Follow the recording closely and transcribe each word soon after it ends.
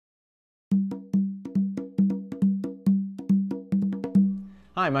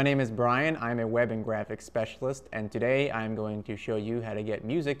Hi, my name is Brian. I'm a web and graphics specialist, and today I'm going to show you how to get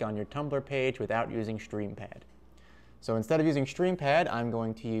music on your Tumblr page without using Streampad. So instead of using Streampad, I'm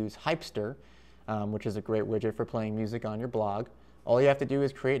going to use Hypester, which is a great widget for playing music on your blog. All you have to do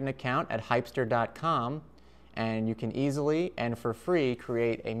is create an account at hypester.com, and you can easily and for free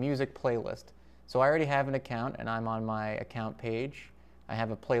create a music playlist. So I already have an account, and I'm on my account page. I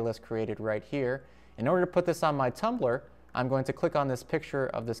have a playlist created right here. In order to put this on my Tumblr, I'm going to click on this picture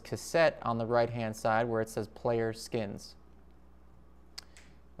of this cassette on the right-hand side where it says Player Skins.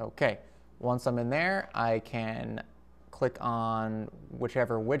 Okay, once I'm in there, I can click on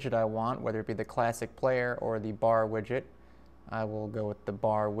whichever widget I want, whether it be the classic player or the bar widget. I will go with the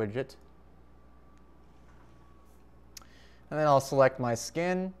bar widget. And then I'll select my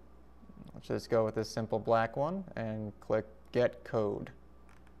skin. Let's just go with this simple black one and click Get Code.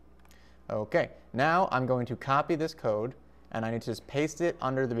 Okay, now I'm going to copy this code, and I need to just paste it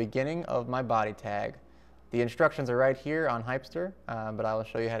under the beginning of my body tag. The instructions are right here on Hypester, but I will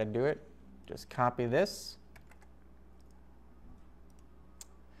show you how to do it. Just copy this,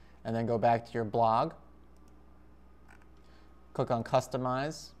 and then go back to your blog. Click on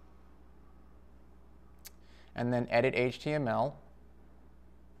Customize, and then Edit HTML,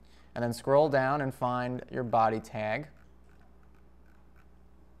 and then scroll down and find your body tag.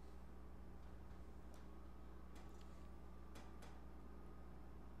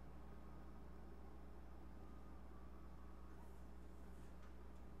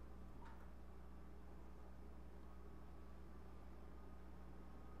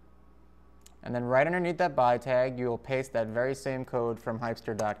 And then right underneath that body tag, you will paste that very same code from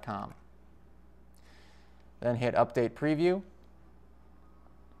hypester.com. Then hit Update Preview,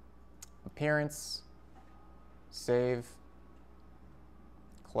 Appearance, Save,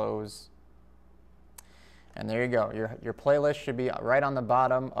 Close. And there you go. Your playlist should be right on the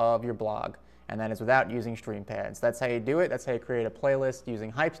bottom of your blog. And that is without using Streampad. So that's how you do it. That's how you create a playlist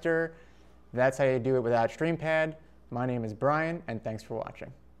using Hypester. That's how you do it without Streampad. My name is Brian, and thanks for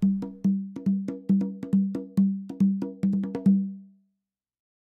watching.